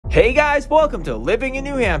Hey guys, welcome to Living in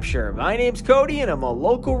New Hampshire. My name's Cody and I'm a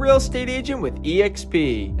local real estate agent with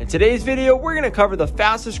eXp. In today's video, we're going to cover the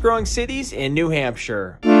fastest growing cities in New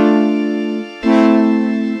Hampshire.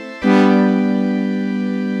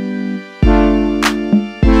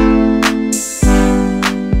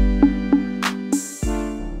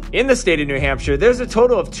 In the state of New Hampshire, there's a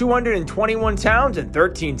total of 221 towns and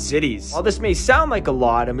 13 cities. While this may sound like a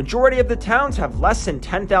lot, a majority of the towns have less than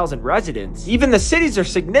 10,000 residents. Even the cities are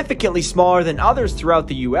significantly smaller than others throughout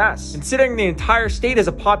the US, considering the entire state has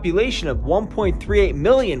a population of 1.38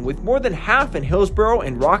 million, with more than half in Hillsborough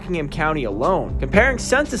and Rockingham County alone. Comparing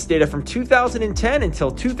census data from 2010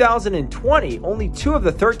 until 2020, only 2 of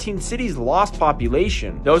the 13 cities lost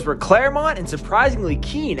population. Those were Claremont and surprisingly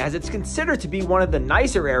Keene, as it's considered to be one of the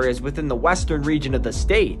nicer areas within the western region of the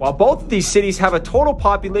state. While both of these cities have a total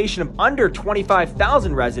population of under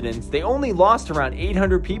 25,000 residents, they only lost around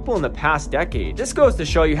 800 people in the past decade. This goes to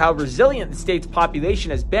show you how resilient the state's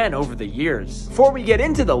population has been over the years. Before we get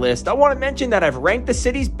into the list, I want to mention that I've ranked the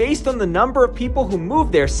cities based on the number of people who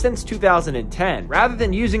moved there since 2010, rather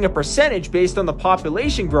than using a percentage based on the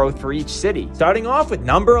population growth for each city. Starting off with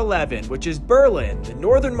number 11, which is Berlin, the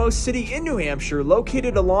northernmost city in New Hampshire,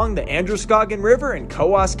 located along the Androscoggin River in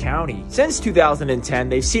Coos County. Since 2010,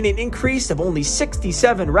 they've seen an increase of only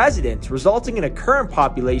 67 residents, resulting in a current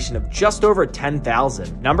population of just over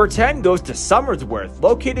 10,000. Number 10 goes to Somersworth,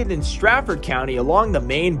 located in Strafford County along the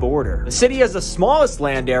Maine border. The city has the smallest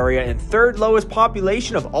land area and third lowest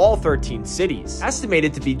population of all 13 cities,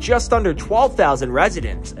 estimated to be just under 12,000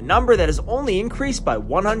 residents, a number that has only increased by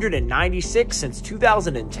 196 since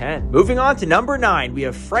 2010. Moving on to number 9, we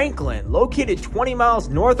have Franklin, located 20 miles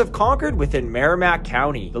north of Concord within Merrimack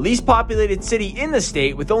County. The least populated city in the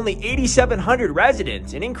state with only 8,700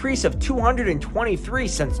 residents, an increase of 223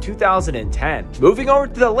 since 2010. Moving over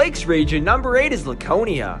to the Lakes region, number 8 is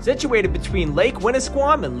Laconia, situated between Lake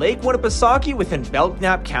Winnisquam and Lake Winnipesaukee within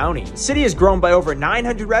Belknap County. The city has grown by over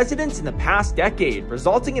 900 residents in the past decade,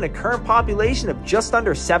 resulting in a current population of just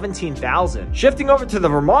under 17,000. Shifting over to the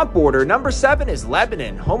Vermont border, number 7 is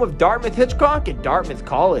Lebanon, home of Dartmouth Hitchcock and Dartmouth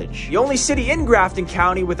College. The only city in Grafton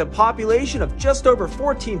County with a population of just over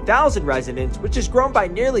 14,000 residents, which has grown by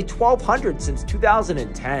nearly 1,200 since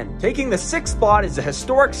 2010. Taking the 6th spot is the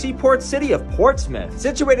historic seaport city of Portsmouth.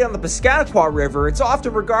 Situated on the Piscataqua River, it's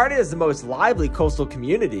often regarded as the most lively coastal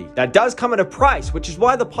community. That does come at a price, which is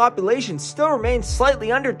why the population still remains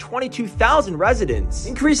slightly under 22,000 residents,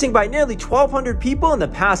 increasing by nearly 1,200 people in the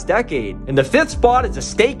past decade. And the 5th spot is the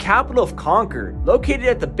state capital of Concord, located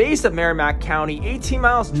at the base of Merrimack County, 18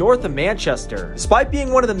 miles north of Manchester. Despite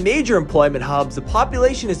being one of the major employment hubs, the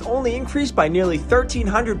population has only increased by nearly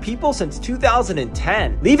 1,300 people since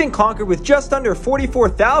 2010, leaving Concord with just under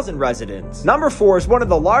 44,000 residents. Number 4 is one of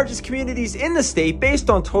the largest communities in the state based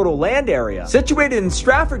on total land area. Situated in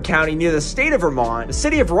Strafford County near the state of Vermont, the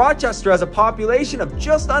city of Rochester has a population of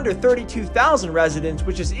just under 32,000 residents,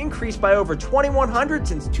 which has increased by over 2,100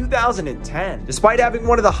 since 2010, despite having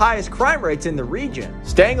one of the highest crime rates in the region.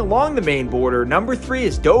 Staying along the Maine border, number 3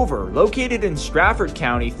 is Dover, located in Strafford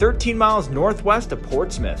County, 13 miles northwest of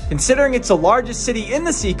Portsmouth. Considering it's the largest city in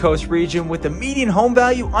the Seacoast region with a median home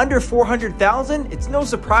value under $400,000, it's no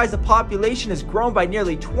surprise the population has grown by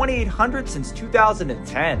nearly 2,800 since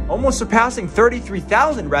 2010, almost surpassing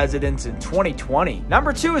 33,000 residents in 2020.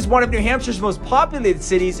 Number 2 is one of New Hampshire's most populated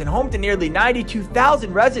cities and home to nearly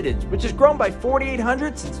 92,000 residents, which has grown by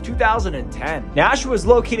 4,800 since 2010. Nashua is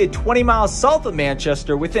located 20 miles south of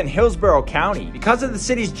Manchester within Hillsborough County. Because of the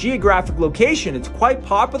city's geographic location, it's quite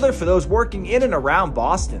popular for those working in and around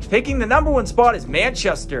Boston. Taking the number 1 spot is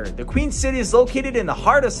Manchester. The Queen City is located in the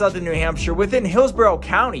heart of southern New Hampshire within Hillsborough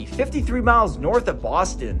County, 53 miles north of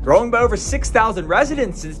Boston. Growing by over 6,000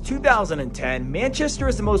 residents since 2010, Manchester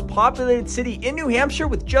is the most populated city in New Hampshire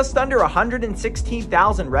with just under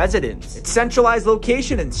 116,000 residents. Its centralized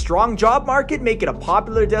location and strong job market make it a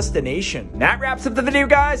popular destination. And that wraps up the video,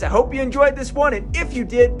 guys. I hope you enjoyed this one, and if you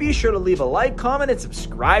did, be sure to leave a like, comment, and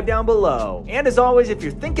subscribe down below. And as always, if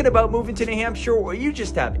you're thinking about moving to New Hampshire or you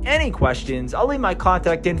just have any questions, I'll leave my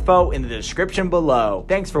contact info in the description below.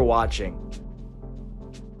 Thanks for watching.